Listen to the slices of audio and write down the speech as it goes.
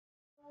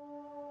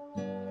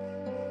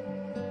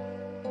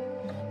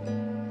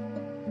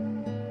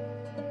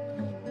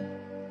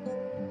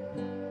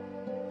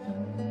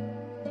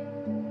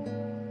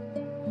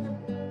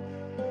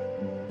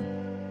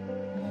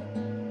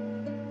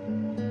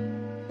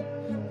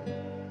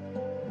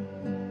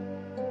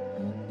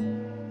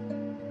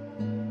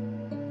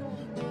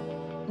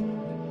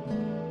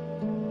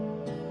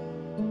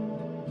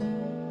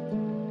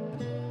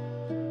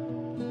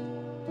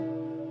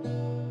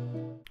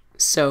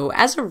So,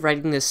 as of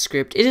writing this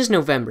script, it is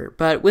November,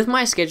 but with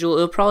my schedule,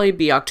 it'll probably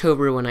be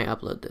October when I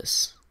upload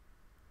this.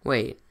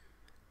 Wait.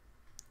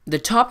 The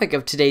topic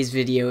of today's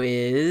video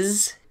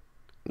is...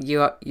 You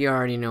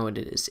already know what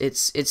it is.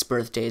 It's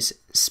birthdays.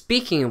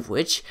 Speaking of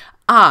which,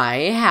 I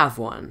have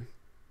one.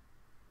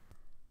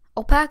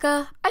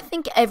 Alpaca, I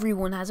think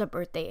everyone has a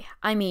birthday.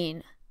 I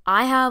mean,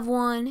 I have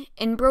one,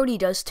 and Brody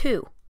does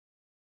too.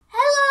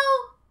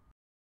 Hello!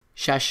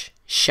 Shush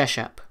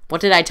up.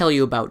 What did I tell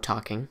you about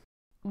talking?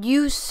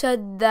 You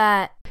said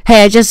that...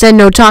 Hey, I just said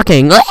no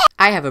talking!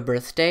 I have a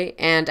birthday,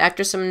 and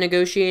after some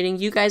negotiating,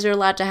 you guys are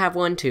allowed to have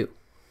one too.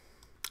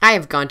 I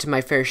have gone to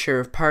my fair share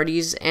of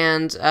parties,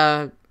 and,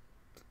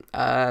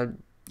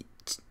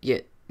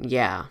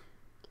 yeah.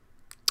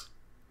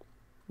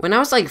 When I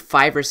was like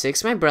 5 or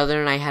 6, my brother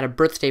and I had a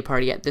birthday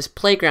party at this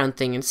playground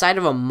thing inside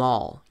of a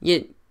mall.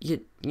 You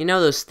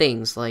know those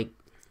things, like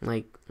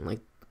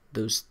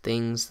those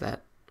things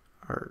that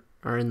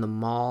are in the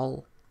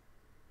mall?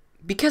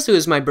 Because it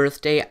was my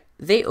birthday,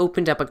 they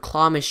opened up a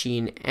claw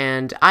machine,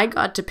 and I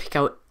got to pick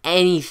out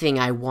anything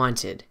I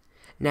wanted.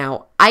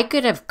 Now, I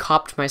could have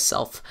copped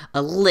myself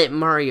a lit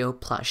Mario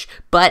plush,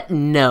 but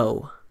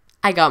no.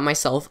 I got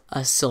myself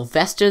a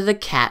Sylvester the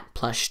Cat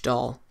plush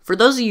doll. For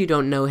those of you who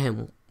don't know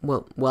him,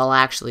 well,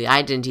 actually,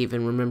 I didn't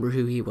even remember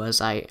who he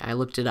was. I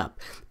looked it up.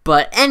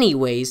 But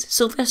anyways,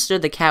 Sylvester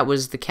the Cat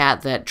was the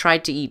cat that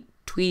tried to eat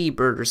Tweety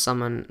Bird or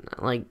someone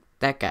like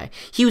that guy.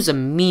 He was a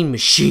mean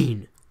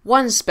machine.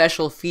 One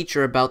special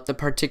feature about the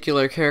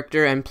particular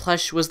character and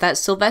plush was that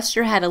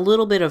Sylvester had a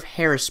little bit of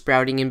hair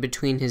sprouting in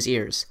between his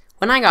ears.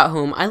 When I got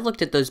home, I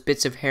looked at those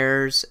bits of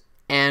hairs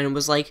and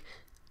was like,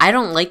 I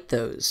don't like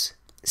those.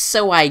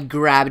 So I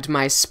grabbed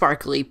my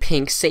sparkly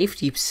pink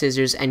safety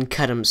scissors and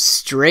cut them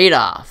straight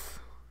off.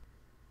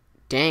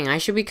 Dang, I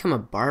should become a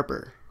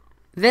barber.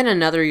 Then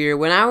another year,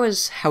 when I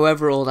was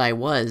however old I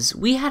was,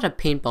 we had a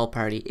paintball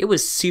party. It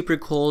was super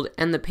cold,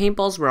 and the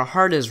paintballs were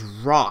hard as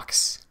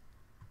rocks.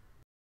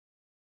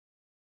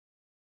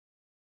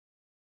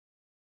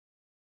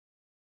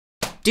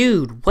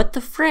 Dude, what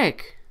the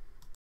frick?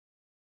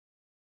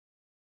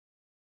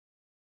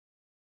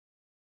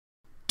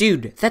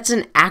 Dude, that's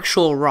an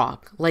actual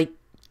rock. Like,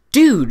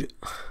 dude.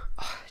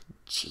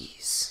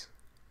 Jeez.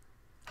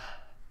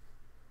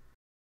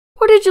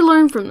 What did you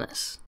learn from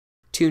this?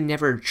 To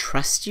never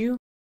trust you?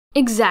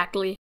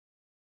 Exactly.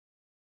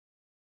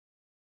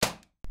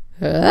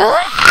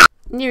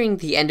 Nearing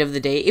the end of the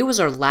day, it was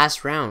our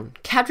last round.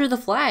 Capture the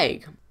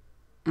flag.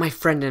 My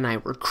friend and I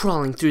were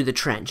crawling through the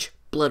trench.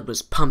 Blood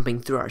was pumping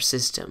through our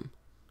system.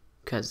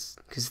 Cause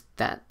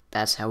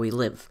that's how we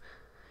live.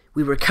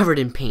 We were covered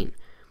in paint.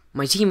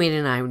 My teammate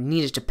and I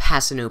needed to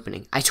pass an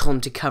opening. I told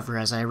him to cover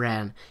as I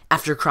ran.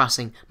 After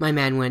crossing, my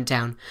man went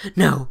down.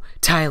 No,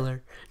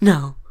 Tyler,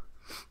 no.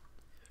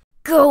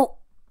 Go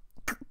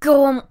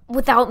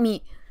without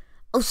me.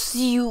 I'll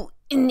see you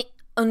in the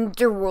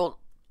underworld.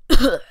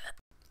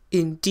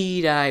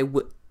 Indeed I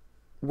would.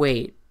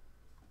 Wait.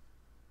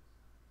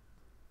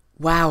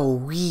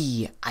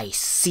 Wowee, I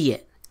see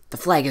it. The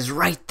flag is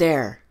right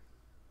there.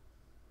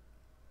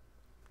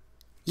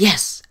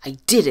 Yes, I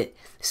did it.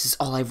 This is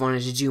all I've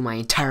wanted to do my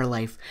entire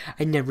life.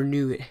 I never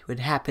knew it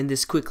would happen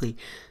this quickly.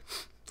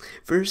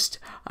 First,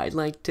 I'd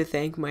like to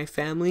thank my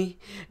family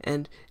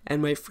and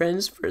my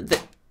friends for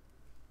the...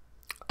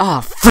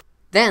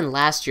 Then,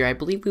 last year, I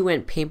believe we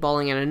went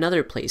paintballing at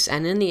another place,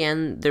 and in the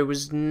end, there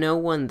was no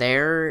one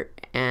there,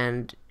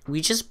 and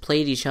we just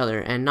played each other,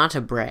 and not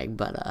to brag,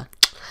 but,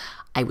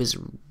 I was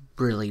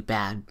really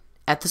bad.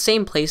 At the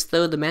same place,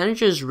 though, the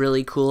manager is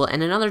really cool,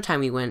 and another time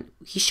we went,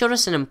 he showed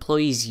us an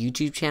employee's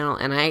YouTube channel,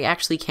 and I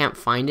actually can't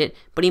find it,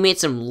 but he made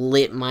some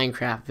lit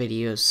Minecraft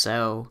videos,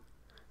 so,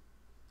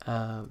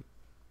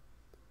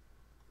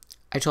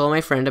 I told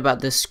my friend about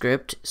this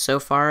script so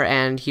far,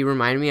 and he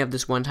reminded me of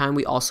this one time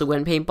we also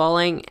went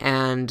paintballing,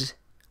 and,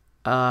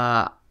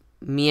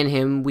 me and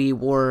him, we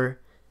wore,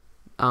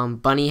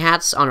 bunny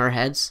hats on our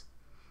heads.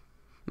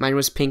 Mine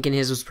was pink and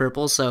his was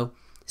purple, so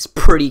it's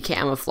pretty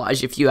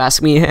camouflage if you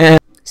ask me.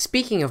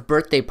 Speaking of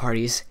birthday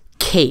parties,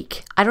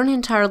 cake. I don't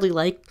entirely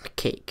like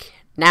cake.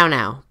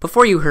 Now,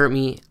 before you hurt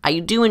me, I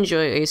do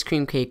enjoy ice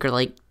cream cake or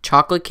like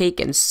chocolate cake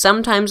and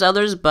sometimes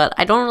others, but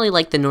I don't really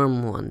like the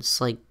normal ones.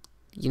 Like,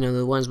 you know,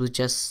 the ones with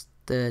just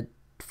the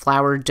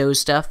flour dough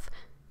stuff.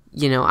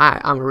 You know,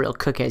 I'm a real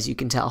cook, as you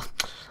can tell.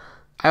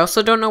 I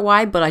also don't know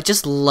why, but I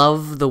just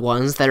love the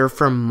ones that are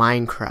from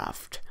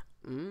Minecraft.